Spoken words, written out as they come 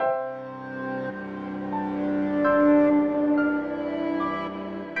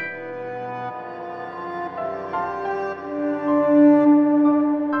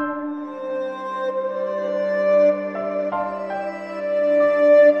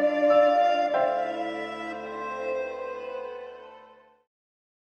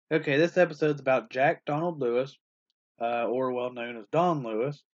Okay, this episode's about Jack Donald Lewis, or well known as Don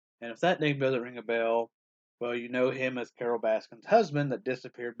Lewis. And if that name doesn't ring a bell, well, you know him as Carol Baskin's husband that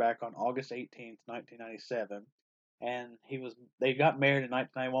disappeared back on August 18th, 1997. And they got married in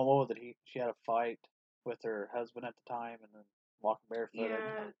 1991. What was it? She had a fight with her husband at the time and then walking barefooted.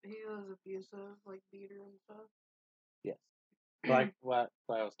 Yeah, he was abusive, like beat her and stuff. Yes. Like what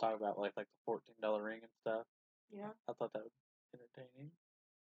I was talking about, like the $14 ring and stuff. Yeah. I thought that was entertaining.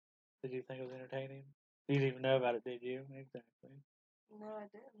 Did you think it was entertaining? You didn't even know about it, did you? Exactly. No, I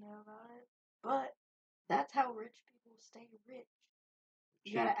didn't know about it. But that's how rich people stay rich.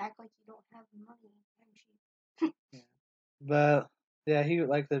 You Cheap. gotta act like you don't have money. I'm cheap. Yeah. But yeah, he would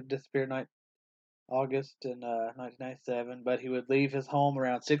like to disappear night August in 1997. But he would leave his home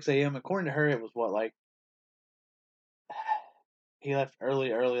around 6 a.m. According to her, it was what like he left early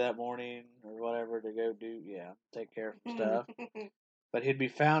that morning or whatever to go do take care of some stuff. But he'd be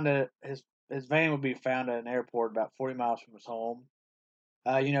found at his van would be found at an airport about 40 miles from his home.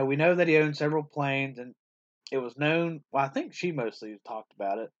 We know that he owned several planes, and it was known. Well, I think she mostly talked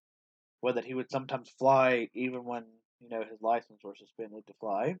about it, whether he would sometimes fly even when his license was suspended to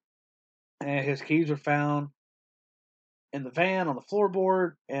fly. And his keys were found in the van on the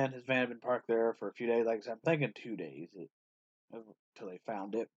floorboard, and his van had been parked there for a few days. Like I said, I'm thinking 2 days until they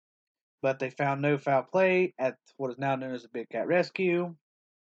found it. But they found no foul play at what is now known as the Big Cat Rescue,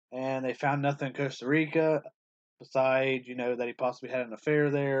 and they found nothing in Costa Rica besides, that he possibly had an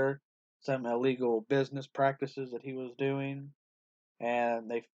affair there, some illegal business practices that he was doing, and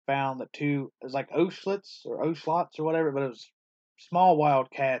they found that it was like Oshlots or whatever, but it was small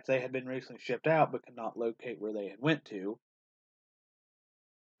wild cats. They had been recently shipped out but could not locate where they had went to.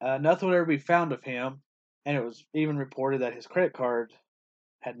 Nothing would ever be found of him, and it was even reported that his credit card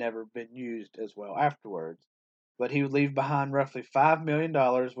had never been used as well afterwards. But he would leave behind roughly $5 million,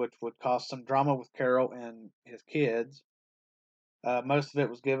 which would cause some drama with Carol and his kids. Most of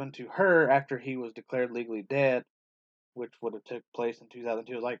it was given to her after he was declared legally dead, which would have took place in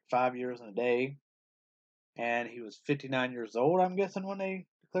 2002. It was like 5 years and a day, and he was 59 years old. I'm guessing when they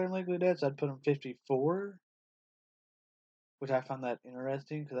declared him legally dead, so I'd put him 54, which I found that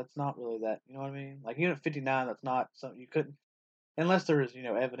interesting because that's not really that. You know what I mean? Like even at 59, that's not something you couldn't unless there was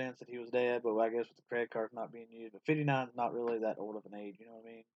evidence that he was dead. But I guess with the credit cards not being used, but 59 is not really that old of an age. You know what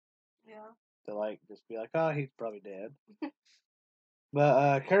I mean? Yeah. To like just be like, oh, he's probably dead.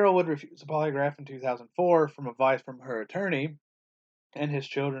 But Carol would refuse a polygraph in 2004 from advice from her attorney, and his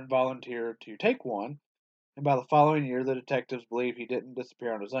children volunteered to take one. And by the following year, the detectives believe he didn't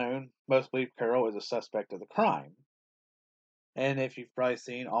disappear on his own. Most believe Carol is a suspect of the crime. And if you've probably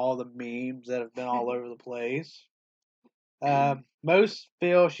seen all the memes that have been all over the place, most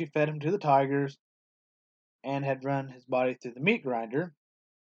feel she fed him to the tigers and had run his body through the meat grinder.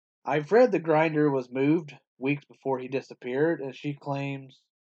 I've read the grinder was moved weeks before he disappeared, and she claims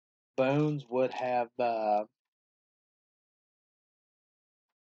bones would have been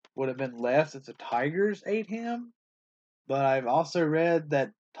left if the tigers ate him. But I've also read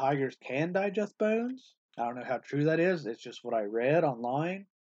that tigers can digest bones. I don't know how true that is. It's just what I read online.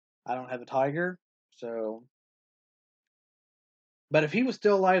 I don't have a tiger, so. But if he was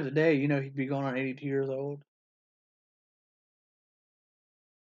still alive today, he'd be going on 82 years old.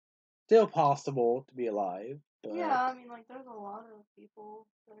 Still possible to be alive, but Yeah, I mean, like, there's a lot of people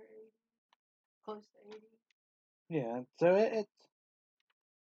that are 80, close to 80. yeah. So it's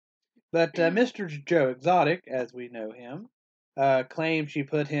but Mr. Joe Exotic, as we know him, claimed she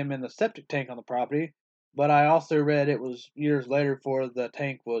put him in the septic tank on the property. But I also read it was years later before the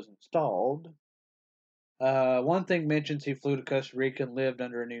tank was installed. One thing mentions he flew to Costa Rica and lived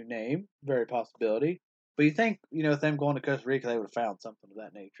under a new name. Very possibility. But you think, with them going to Costa Rica, they would have found something of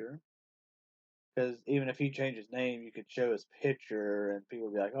that nature. Because even if he changed his name, you could show his picture, and people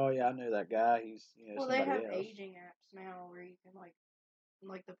would be like, "Oh yeah, I know that guy. He's Well, they somebody have else." aging apps now where you can,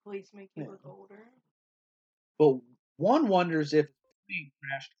 like the police make you Yeah. look older. But one wonders if the plane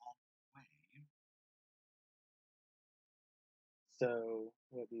crashed on the way. So,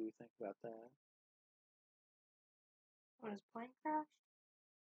 what do you think about that? When his plane crashed?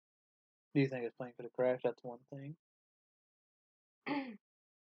 Do you think his plane could have crashed? That's one thing.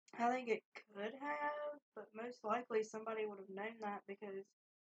 I think it could have, but most likely somebody would have known that because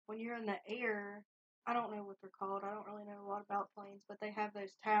when you're in the air, I don't know what they're called. I don't really know a lot about planes, but they have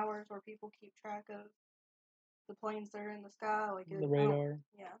those towers where people keep track of the planes that are in the sky. The I don't, radar.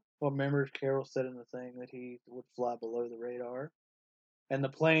 yeah. Well, remember Carol said in the thing that he would fly below the radar. And the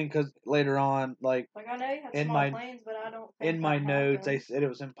plane, because later on, like Like, I know you had in small my planes, but I don't in think my that notes, they happened. said it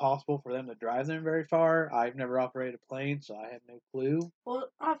was impossible for them to drive them very far. I've never operated a plane, so I have no clue. Well,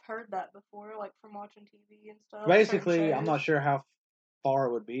 I've heard that before, like, from watching TV and stuff, certain Basically, I'm not shows. sure how far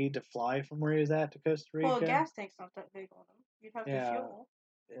it would be to fly from where he was at to Costa Well, a Rica. gas tank's not that big on them. You'd have to Yeah, fuel.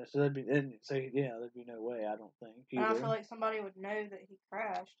 yeah. So that'd be, and so yeah, there'd be no way. I don't think And I feel either, like somebody would know that he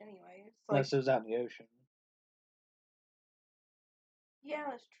crashed anyways. Like, unless it was out in the ocean. yeah,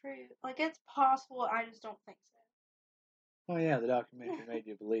 that's true. Like, it's possible, I just don't think Oh yeah, the documentary made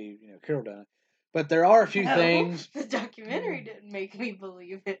you believe, Carol done it. But there are a so. few No, things. the documentary didn't make me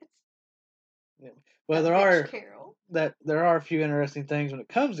believe it. Yeah, well, That bitch Carol. there are a few interesting things when it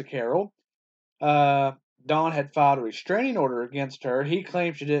comes to Carol. Uh, Dawn had filed a restraining order against her. He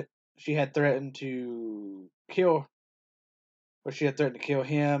claimed she had threatened to kill, or she had threatened to kill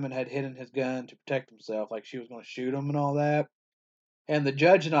him and had hidden his gun to protect himself, like she was going to shoot him and all that. And the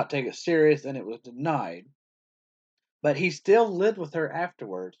judge did not take it serious, and it was denied. But he still lived with her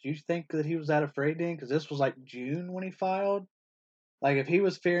afterwards. Do you think that he was that afraid then? Because this was like June when he filed. Like, if he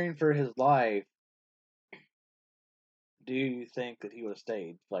was fearing for his life, do you think that he would have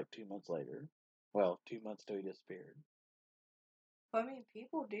stayed like 2 months later? Well, 2 months till he disappeared. But I mean,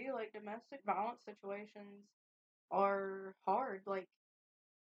 people do, like, domestic violence situations are hard. Like,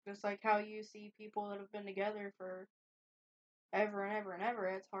 just like how you see people that have been together for ever and ever and ever,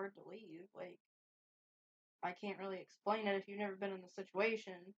 it's hard to leave. Like, I can't really explain it if you've never been in the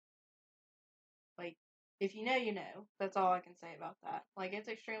situation. Like, if you know, you know. That's all I can say about that. Like, it's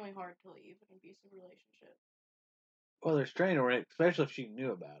extremely hard to leave an abusive relationship. Well, they're strained over it, especially if she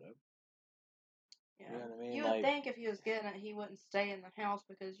knew about it. You Yeah. know what I mean? You would Like, think if he was getting it, he wouldn't stay in the house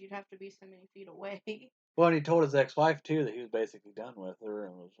because you'd have to be so many feet away. well, and he told his ex-wife too that he was basically done with her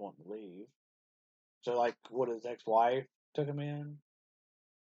and was wanting to leave. So, like, what his ex-wife took him in,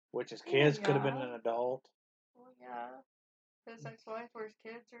 which his Well, kids could have been yeah. an adult. Well, yeah. His ex-wife or his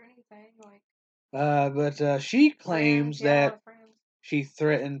kids or anything. Like, But she friends. claims Yeah, a lot that of friends. she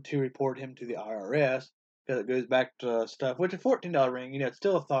threatened to report him to the IRS because it goes back to stuff, which a $14 ring, it's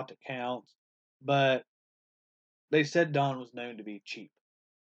still a thought that counts. But they said Don was known to be cheap,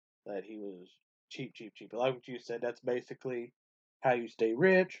 that he was cheap, cheap, cheap. Like what you said, that's basically how you stay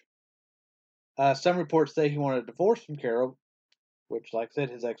rich. Some reports say he wanted a divorce from Carol, which, like I said,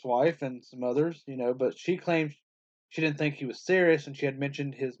 his ex-wife and some others, but she claims she didn't think he was serious, and she had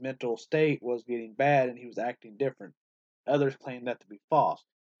mentioned his mental state was getting bad and he was acting different. Others claim that to be false.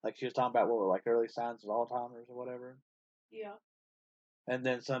 Like she was talking about what were like early signs of Alzheimer's or whatever. Yeah. And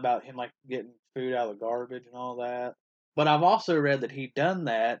then some about him like getting food out of the garbage and all that. But I've also read that he'd done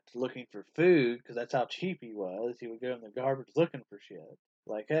that looking for food because that's how cheap he was. He would go in the garbage looking for shit.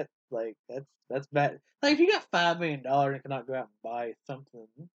 That's bad. Like if you got $5 million and cannot go out and buy something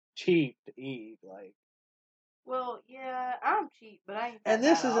cheap to eat, like. Well, yeah, I'm cheap, but I ain't And that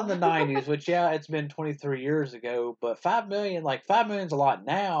this bad is in off. the '90s, which yeah, it's been 23 years ago. But 5 million, like 5 million's a lot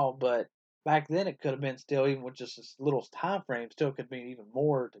now, but back then it could have been still even with just this little time frame, still could be even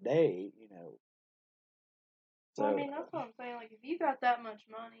more today. Well, I So mean, that's what I'm saying. Like, if you got that much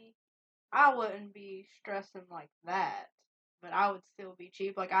money, I wouldn't be stressing like that. But I would still be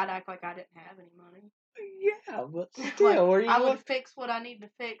cheap. Like, I'd act like I didn't have any money. yeah, but Like, still, are you I would going? fix what I need to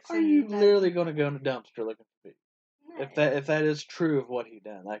fix, Are you and then literally going to go in a dumpster looking for food? no. If that is true of what he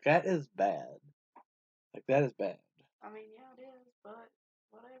done, like that is bad. Like that is bad. I mean, yeah, it is, but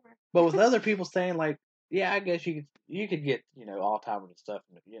whatever. But with other people saying like, yeah, I guess you could get Alzheimer's and stuff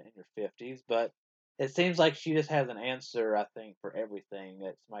in your 50s, but it seems like she just has an answer. I think for everything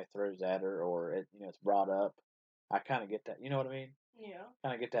that somebody throws at her or it's brought up. I kind of get that. You know what I mean? Yeah.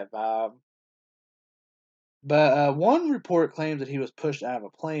 Kind of get that vibe. But one report claims that he was pushed out of a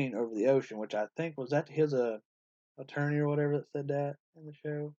plane over the ocean, which I think was that his attorney or whatever that said that in the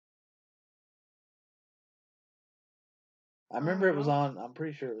show. I I don't remember it was know. on. I'm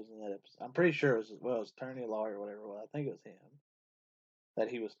pretty sure it was in that episode. I'm pretty sure it was his attorney, lawyer, whatever. Well, I think it was him that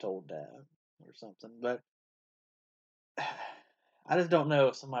he was told that or something. But I just don't know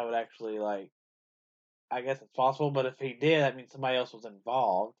if somebody would actually like. I guess it's possible, but if he did, that means somebody else was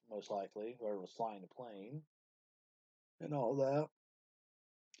involved, most likely, whoever was flying the plane and all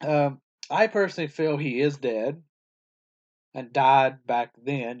that. I personally feel he is dead and died back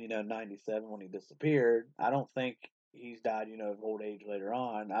then, '97 when he disappeared. I don't think he's died, of old age later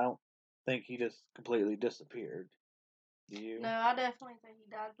on. I don't think he just completely disappeared. Do No, you? I definitely think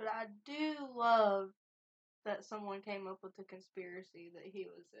he died, but I do love that someone came up with the conspiracy that he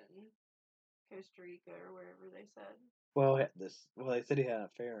was in Costa Rica or wherever they said. Well, they said he had an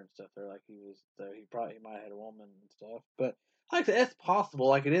affair and stuff. They're like he was, so he might have had a woman and stuff. But Like it's possible.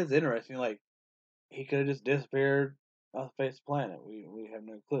 Like it is interesting. Like he could have just disappeared off the face of the planet. We have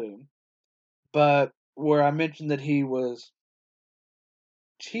no clue. But where I mentioned that he was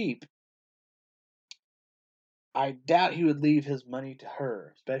cheap, I doubt he would leave his money to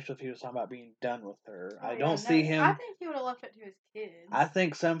her, especially if he was talking about being done with her. Oh I yeah, don't no. see I him. think he would have left it to his kids. I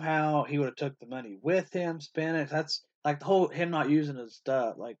think somehow he would have took the money with him, spent it. That's like the whole him not using his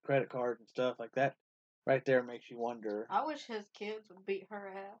stuff, like credit cards and stuff like that. Right there makes you wonder. I wish his kids would beat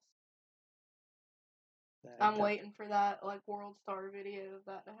her ass. That, I'm waiting for that like World Star video of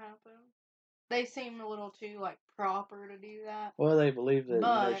that to happen. They seem a little too like proper to do that. Well, they believe that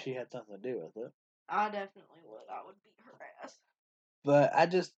but she had something to do with it. I definitely would. I would beat her ass. But I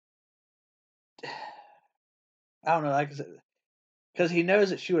just, I don't know. Like I said, because he knows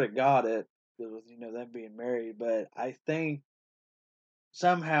that she would have got it with them being married. But I think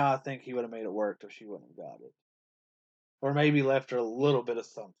somehow I think he would have made it work if she wouldn't have got it, or maybe left her a little bit of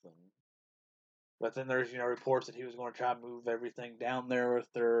something. But then there's reports that he was going to try to move everything down there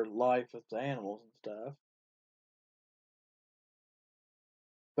with their life with the animals and stuff.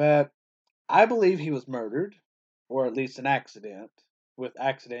 But I believe he was murdered, or at least an accident, with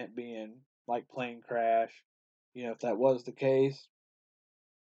accident being like plane crash, if that was the case.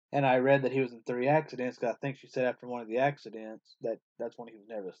 And I read that he was in 3 accidents because I think she said after one of the accidents that's when he was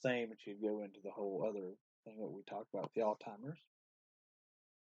never the same, and she'd go into the whole other thing that we talked about with the Alzheimer's.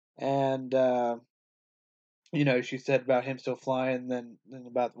 And she said about him still flying, then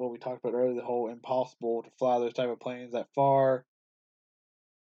about what we talked about earlier, the whole impossible to fly those type of planes that far.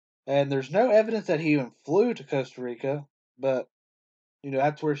 And there's no evidence that he even flew to Costa Rica, but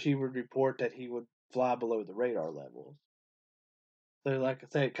that's where she would report that he would fly below the radar levels. So, like I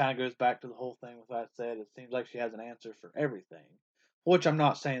say, it kind of goes back to the whole thing with what I said. It seems like she has an answer for everything, which I'm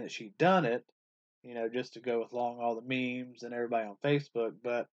not saying that she done it, just to go with along all the memes and everybody on Facebook.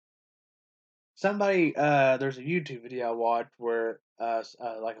 But somebody, there's a YouTube video I watched where,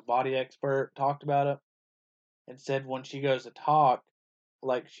 like a body expert talked about it and said when she goes to talk,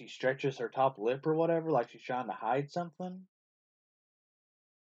 like she stretches her top lip or whatever, like she's trying to hide something.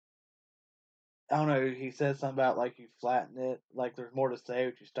 I don't know. He says something about like you flatten it, like there's more to say,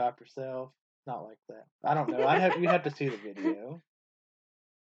 but you stop yourself. Not like that. I don't know. You have to see the video.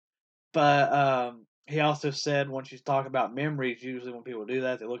 But he also said when she's talking about memories, usually when people do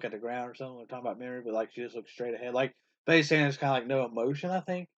that, they look at the ground or something. They're talking about memory, but like she just looks straight ahead. Like basically, there's kind of like no emotion. I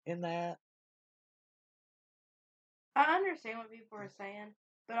think in that. I understand what people are saying,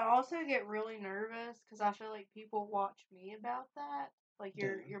 but I also get really nervous because I feel like people watch me about that, like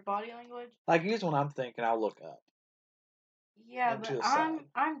your body language. Like usually when I'm thinking, I'll look up. Yeah, but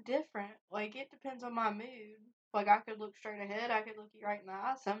I'm different. Like it depends on my mood. Like I could look straight ahead, I could look you right in the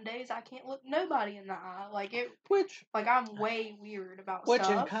eye. Some days I can't look nobody in the eye. Like I'm way weird about stuff. Which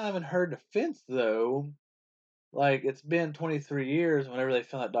in stuff. kind of in her defense though, like it's been 23 years. Whenever they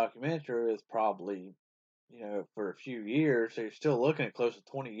filmed that documentary, it's probably for a few years. So you're still looking at close to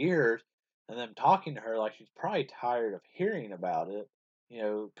 20 years, and them talking to her like she's probably tired of hearing about it.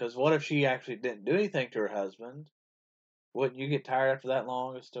 Because what if she actually didn't do anything to her husband? Wouldn't you get tired after that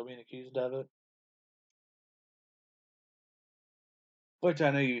long of still being accused of it? Which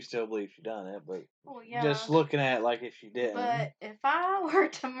I know you still believe she done it, but well, yeah. just looking at it like if she didn't. But if I were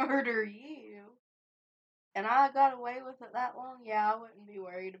to murder you, and I got away with it that long, yeah, I wouldn't be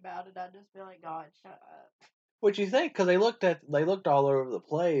worried about it. I'd just be like, God, shut up. What you think? Because they looked all over the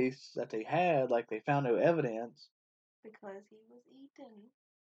place that they had, like they found no evidence. Because he was eaten.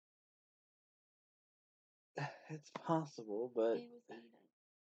 It's possible, but he was eaten.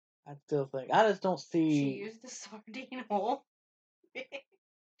 I still think I just don't see. She used the sardine hole.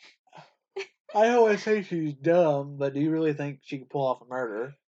 I always say she's dumb, but do you really think she could pull off a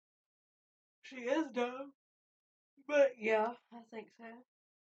murder? She is dumb. But yeah, I think so.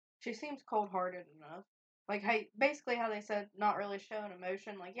 She seems cold hearted enough. Like basically how they said not really showing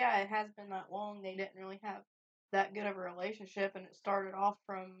emotion. Like, yeah, it has been that long. They didn't really have that good of a relationship, and it started off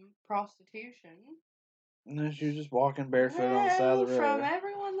from prostitution. And then she was just walking barefoot on the side of the road. From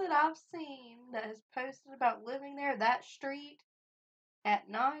everyone that I've seen that has posted about living there, that street at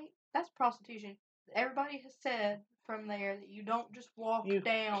night, that's prostitution. Everybody has said from there that you don't just walk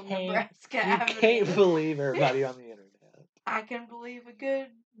down Nebraska Avenue. You can't believe everybody on the internet. I can believe a good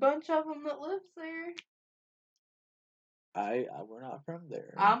bunch of them that lives there. We're not from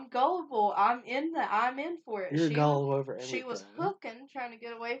there. I'm gullible. I'm in for it. You're gullible over everything. She was hooking, trying to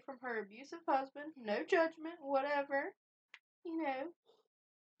get away from her abusive husband. No judgment, whatever.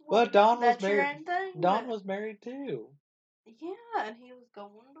 But Don was married. Your own thing, Don was married too. Yeah, and he was going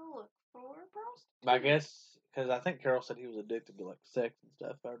to look for a prostitute. I guess because I think Carol said he was addicted to like sex and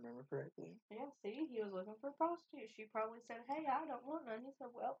stuff. If I remember correctly. Yeah, see, he was looking for a prostitute. She probably said, "Hey, I don't want none." He said,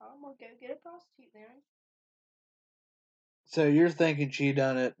 "Well, I'm gonna go get a prostitute then." So you're thinking she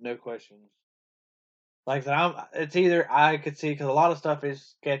done it, no questions. Like that, it's either I could see because a lot of stuff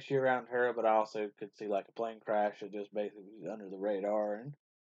is sketchy around her, but I also could see like a plane crash that just basically under the radar and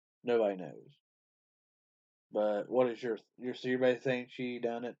nobody knows. But what is your so you're basically saying she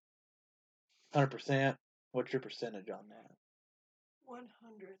done it 100%? What's your percentage on that? 100.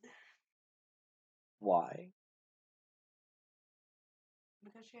 Why?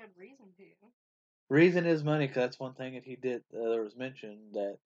 Because she had reason to. Reason is money, because that's one thing that he did. There was mentioned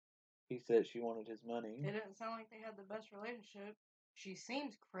that he said she wanted his money. It didn't sound like they had the best relationship. She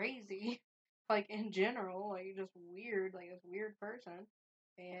seems crazy, like in general, like just weird, like this weird person,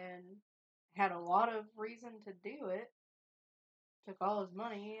 and had a lot of reason to do it. Took all his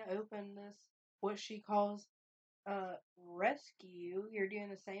money, opened this what she calls rescue. You're doing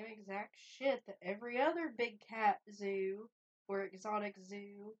the same exact shit that every other big cat zoo or exotic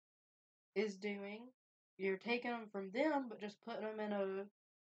zoo is doing. You're taking them from them, but just putting them in a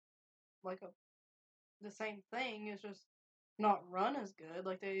like a the same thing. It's just not run as good.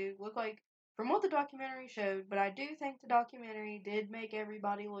 Like they look like from what the documentary showed, but I do think the documentary did make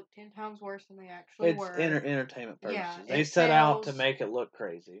everybody look 10 times worse than they actually It's were. entertainment purposes. Yeah, they it set out to sells. make it look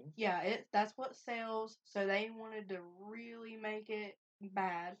crazy. Yeah, that's what sells. So they wanted to really make it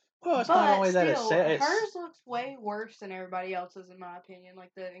bad. Well, it's not But only that still, it's hers looks way worse than everybody else's, in my opinion.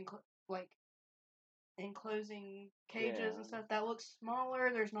 Like the like enclosing cages and yeah. stuff that looks smaller.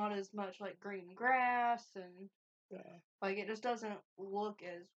 There's not as much like green grass and Yeah. like it just doesn't look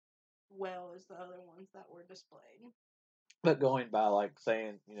as well as the other ones that were displayed. But going by like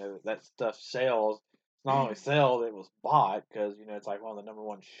saying that stuff sells, it's not only sold, it was bought because it's like one of the number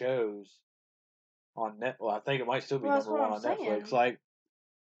one shows on net. Well, I think it might still be Well, that's number what one I'm on saying. Netflix. Like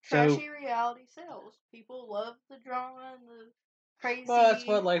so, Trashy reality sells. People love the drama and the well, that's crazy.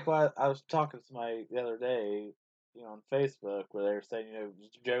 what like what I was talking to somebody the other day, on Facebook, where they were saying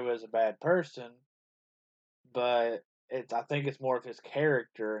Joe is a bad person, but I think it's more of his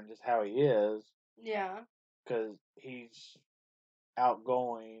character and just how he is Yeah. because he's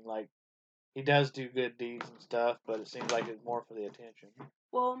outgoing, like. He does do good deeds and stuff, but it seems like it's more for the attention.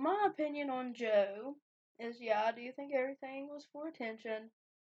 Well, my opinion on Joe is yeah, I do think everything was for attention.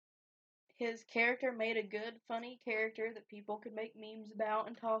 His character made a good, funny character that people could make memes about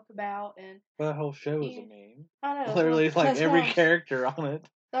and talk about, and But the whole show is a he, meme. I know Literally, it's like every I'm character on it.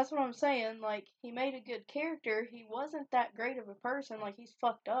 that's what I'm saying. Like he made a good character. He wasn't that great of a person. Like he's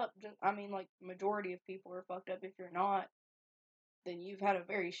fucked up. I mean, like majority of people are fucked up. If you're not, then you've had a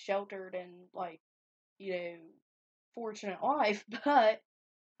very sheltered and like you know fortunate life. But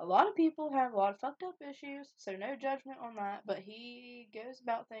a lot of people have a lot of fucked up issues, so no judgment on that. But he goes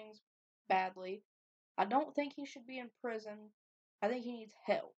about things badly. I don't think he should be in prison. I think he needs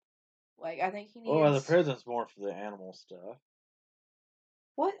help. Like I think he Well, the needs. prison's more for the animal stuff.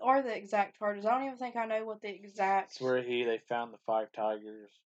 What are the exact charges? I don't even think I know what the exact. It's where they found the 5 tigers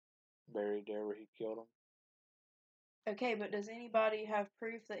buried there where he killed them. Okay, but does anybody have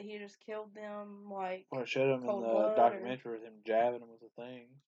proof that he just killed them, like Well, it showed him in cold the blood, or? documentary with him jabbing them with the thing.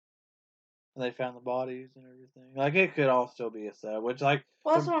 And they found the bodies and everything. Like it could all still be a setup, which like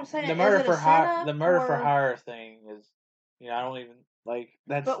Well, that's what I'm the saying. Is murder it a for hire, setup the murder for or? hire thing is, I don't even like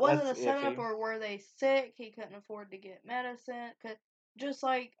But was it that's a setup iffy. or were they sick? He couldn't afford to get medicine. Just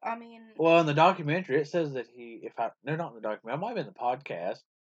like I mean, Well, in the documentary, it says that no, not in the documentary, it might have been the podcast.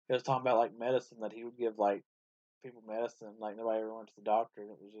 It was talking about like medicine that he would give like people medicine, like nobody ever went to the doctor,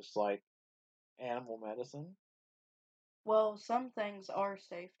 and it was just like animal medicine. well, some things are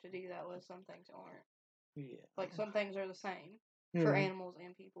safe to do that with. Some things aren't. Yeah. Like some things are the same for Yeah. animals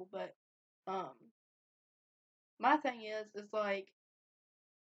and people. But um, my thing is like,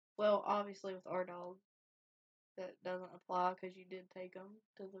 well, obviously with our dog, that doesn't apply because you did take them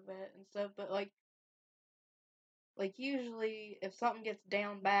to the vet and stuff. But like usually, if something gets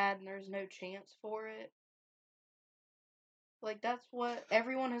down bad and there's no chance for it, like that's what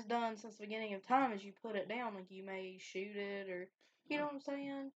everyone has done since the beginning of time. Is you put it down, like you may shoot it or you know what I'm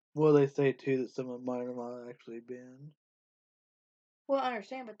saying. Well, they say too that some of mine have not actually been. Well, I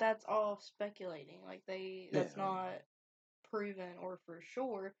understand, but that's all speculating. Like that's Yeah. not proven or for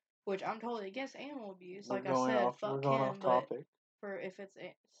sure. Which I'm totally against animal abuse. We're Like I going said, off. We're fuck going off him. But topic. for if it's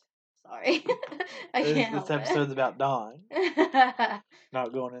sorry, I This can't this help episode's about Don, it.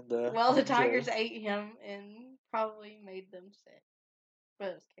 not going into Well, the Joe. tigers ate him and probably made them sick. But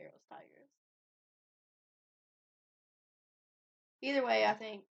it was Carol's tigers. Either way, I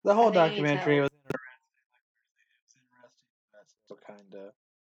think The I whole think he needs documentary help. was interesting. still kind of,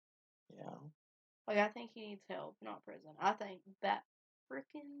 Like, I think he needs help, not prison. I think that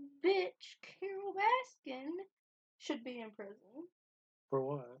freaking bitch, Carol Baskin, should be in prison. For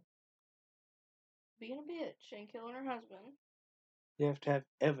what? Being a bitch and killing her husband. You have to have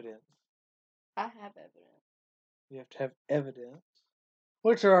evidence. I have evidence. You have to have evidence.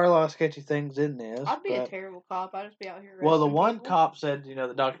 Which there are a lot of sketchy things in this. I'd be a terrible cop. I'd just be out here arresting Well, the one people. cop said,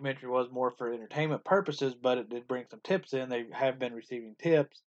 the documentary was more for entertainment purposes, but it did bring some tips in. They have been receiving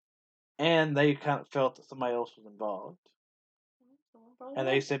tips, and they kind of felt that somebody else was involved. And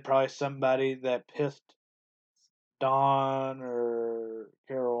they said probably somebody that pissed Don or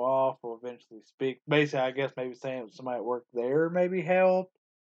Carol off will eventually speak. Basically, I guess maybe saying it was somebody that worked there maybe helped.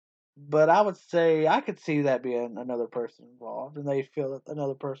 But I would say I could see that being another person involved, and they feel that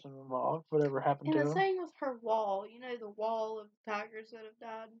another person involved, whatever happened and to the them. thing with her wall, the wall of tigers that have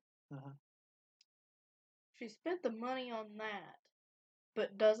died. Uh-huh. She spent the money on that,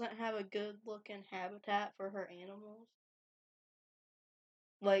 but doesn't have a good looking habitat for her animals.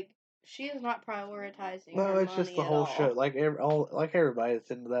 Like, she is not prioritizing No, her it's just money the at whole all. show. Like everybody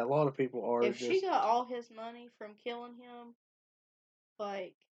that's into that. A lot of people are. If she got all his money from killing him,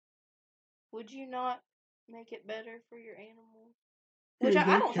 like, would you not make it better for your animals? Which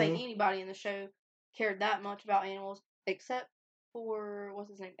I don't think anybody in the show cared that much about animals, except for, what's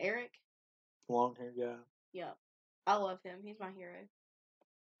his name, Eric? Long haired guy. Yeah. I love him. He's my hero.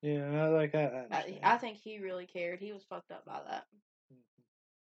 Yeah, I think he really cared. He was fucked up by that.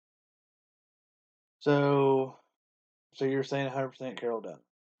 So you're saying 100% Carol Dunn?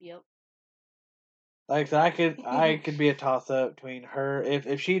 Yep. Like I could be a toss up between her.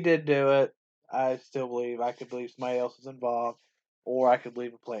 If she did do it, I could believe somebody else is involved, or I could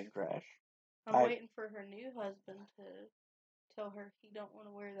believe a plane crash. I'm waiting for her new husband to tell her he don't want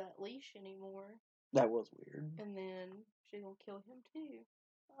to wear that leash anymore. That was weird. And then she's gonna kill him too.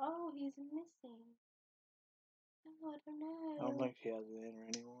 Oh, he's missing. Oh, I don't know. I don't think she has it in her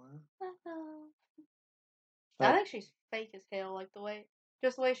anymore. I think she's fake as hell. Like the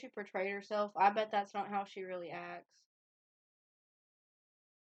way she portrayed herself. I bet that's not how she really acts.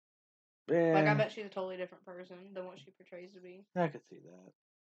 Yeah. Like, I bet she's a totally different person than what she portrays to be. I could see that.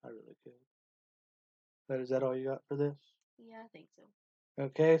 I really could. But is that all you got for this? Yeah, I think so.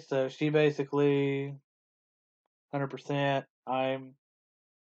 Okay, so she basically 100%. I'm,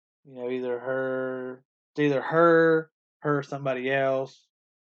 either her, her, somebody else,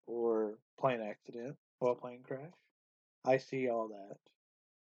 or plane accident, plane crash. I see all that.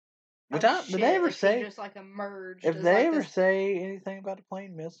 Which did they ever say? He just like emerged. If they ever say anything about a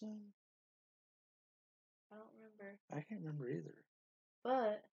plane missing? I don't remember. I can't remember either.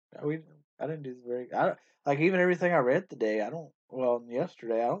 But I didn't do the very. Like even everything I read today.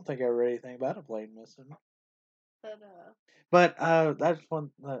 Yesterday. I don't think I read anything about a plane missing. But that's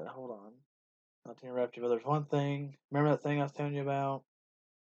one. Hold on, not to interrupt you, but there's one thing. Remember that thing I was telling you about?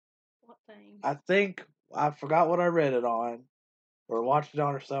 What thing? I think I forgot what I read it on, or watched it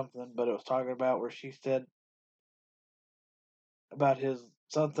on, or something. But it was talking about where she said about his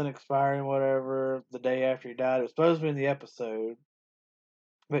something expiring, whatever, the day after he died. It was supposed to be in the episode,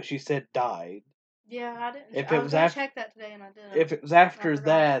 but she said died. Yeah, I didn't. I was gonna check that today, and I didn't. If it was after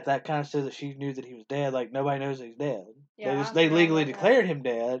that kind of says that she knew that he was dead. Like nobody knows that he's dead. Yeah, they legally declared him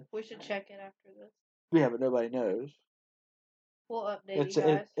dead. We should check it after this. Yeah, but nobody knows. We'll update you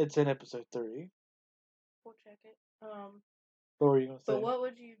guys. It's in episode 3. We'll check it. What were you gonna say? But what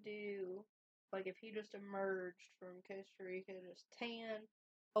would you do, like if he just emerged from Costa Rica, just tan,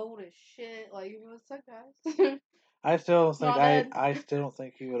 old as shit? Like, what's up, guys? I still don't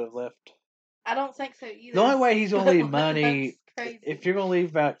think he would have left. I don't think so either. The only way he's gonna leave money, if you're gonna leave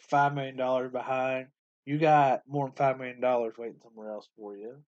about $5 million behind, you got more than $5 million waiting somewhere else for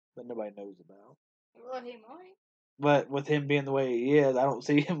you that nobody knows about. Well, he might. But with him being the way he is, I don't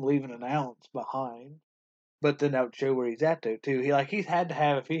see him leaving an ounce behind. But then that would show where he's at though too. He's had to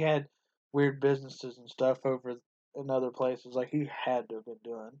have, if he had weird businesses and stuff over in other places, like he had to have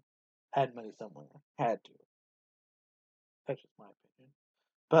been had money somewhere. Had to. That's just my opinion.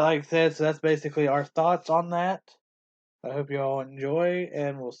 But like I said, so that's basically our thoughts on that. I hope you all enjoy,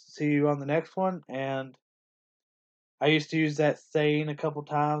 and we'll see you on the next one. And I used to use that saying a couple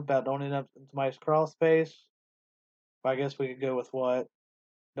times about don't end up in somebody's crawl space. But I guess we could go with what?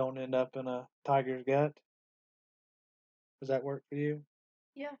 Don't end up in a tiger's gut. Does that work for you?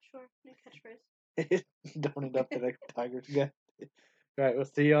 Yeah, sure. New catchphrase. Don't end up in a tiger's gut. All right, we'll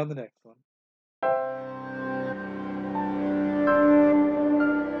see you on the next one.